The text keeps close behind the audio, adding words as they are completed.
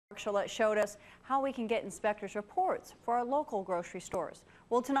Gillette showed us how we can get inspectors' reports for our local grocery stores.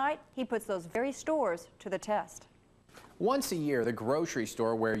 Well, tonight he puts those very stores to the test. Once a year, the grocery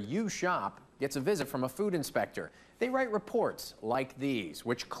store where you shop gets a visit from a food inspector. They write reports like these,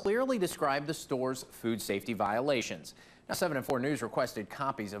 which clearly describe the store's food safety violations. Now, 7 and 4 News requested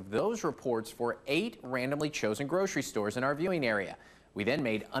copies of those reports for 8 randomly chosen grocery stores in our viewing area. We then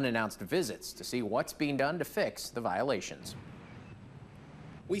made unannounced visits to see what's being done to fix the violations.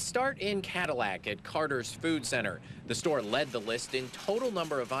 We start in Cadillac at Carter's Food Center. The store led the list in total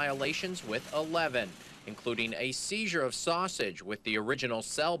number of violations with 11, including a seizure of sausage with the original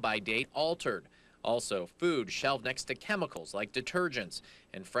sell-by date altered. Also, food shelved next to chemicals like detergents,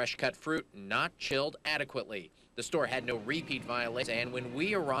 and fresh-cut fruit not chilled adequately. The store had no repeat violations, and when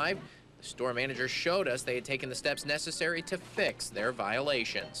we arrived, the store manager showed us they had taken the steps necessary to fix their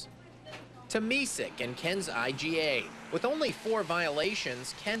violations. To Misik and Ken's IGA. With only 4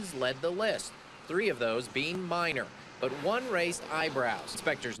 violations, Ken's led the list, 3 of those being minor, but 1 raised eyebrows.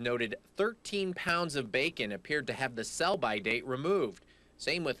 Inspectors noted 13 pounds of bacon appeared to have the sell-by date removed.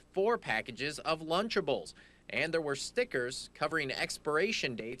 Same with 4 packages of Lunchables, and there were stickers covering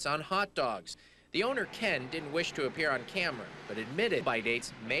expiration dates on hot dogs. The owner, Ken, didn't wish to appear on camera, but admitted by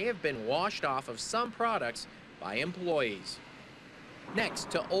dates may have been washed off of some products by employees.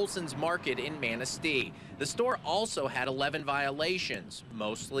 Next to Olson's Market in Manistee. The store also had 11 violations,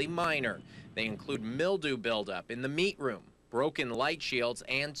 mostly minor. They include mildew buildup in the meat room, broken light shields,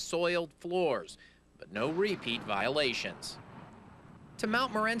 and soiled floors, but no repeat violations. To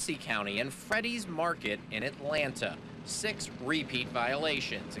Mount Morenci County and Freddy's Market in Atlanta. 6 repeat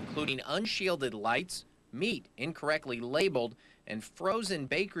violations, including unshielded lights, meat incorrectly labeled, and frozen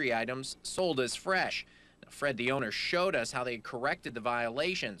bakery items sold as fresh. Now, Fred, the owner, showed us how they had corrected the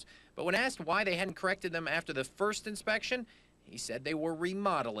violations, but when asked why they hadn't corrected them after the first inspection, he said they were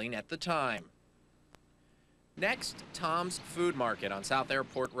remodeling at the time. Next, Tom's Food Market on South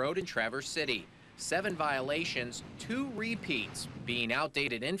Airport Road in Traverse City. 7 violations, 2 repeats, being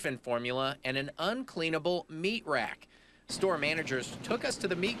outdated infant formula and an uncleanable meat rack. Store managers took us to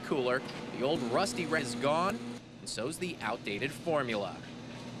the meat cooler. The old rusty red is gone, and so's the outdated formula.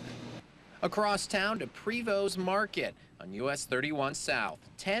 Across town to Prevost Market on US 31 South.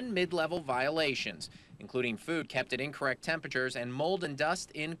 10 mid-level violations, including food kept at incorrect temperatures and mold and dust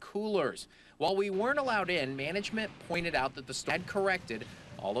in coolers. While we weren't allowed in, management pointed out that the store had corrected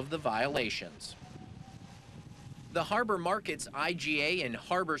all of the violations. The Harbor Market's IGA in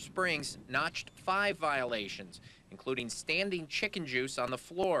Harbor Springs notched 5 violations, including standing chicken juice on the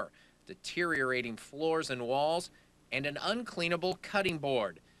floor, deteriorating floors and walls, and an uncleanable cutting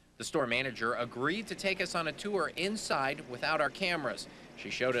board. The store manager agreed to take us on a tour inside without our cameras. She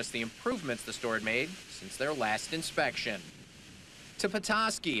showed us the improvements the store had made since their last inspection. To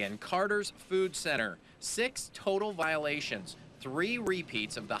Petoskey and Carter's Food Center, 6 total violations. 3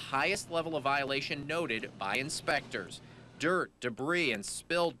 repeats of the highest level of violation noted by inspectors. Dirt, debris, and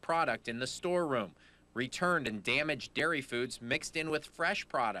spilled product in the storeroom. Returned and damaged dairy foods mixed in with fresh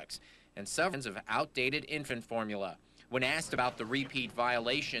products. And several of outdated infant formula. When asked about the repeat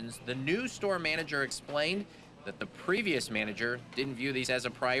violations, the new store manager explained that the previous manager didn't view these as a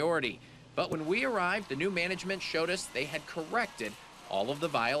priority. But when we arrived, the new management showed us they had corrected all of the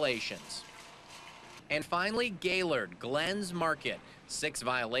violations. And finally, Gaylord, Glenn's Market. 6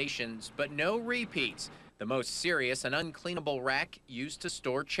 violations, but no repeats. The most serious, an uncleanable rack used to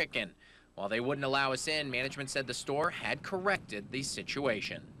store chicken. While they wouldn't allow us in, management said the store had corrected the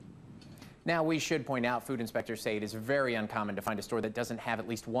situation. Now, we should point out, food inspectors say it is very uncommon to find a store that doesn't have at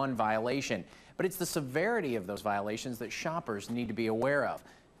least 1 violation. But it's the severity of those violations that shoppers need to be aware of.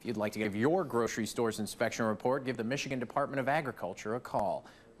 If you'd like to give your grocery store's inspection report, give the Michigan Department of Agriculture a call.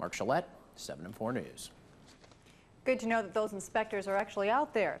 Mark Gillette, 7 and 4 News. Good to know that those inspectors are actually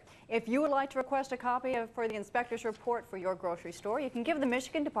out there. If you would like to request a copy for the inspector's report for your grocery store, you can give the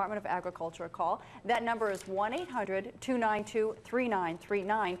Michigan Department of Agriculture a call. That number is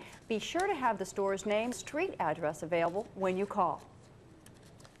 1-800-292-3939. Be sure to have the store's name, street address available when you call.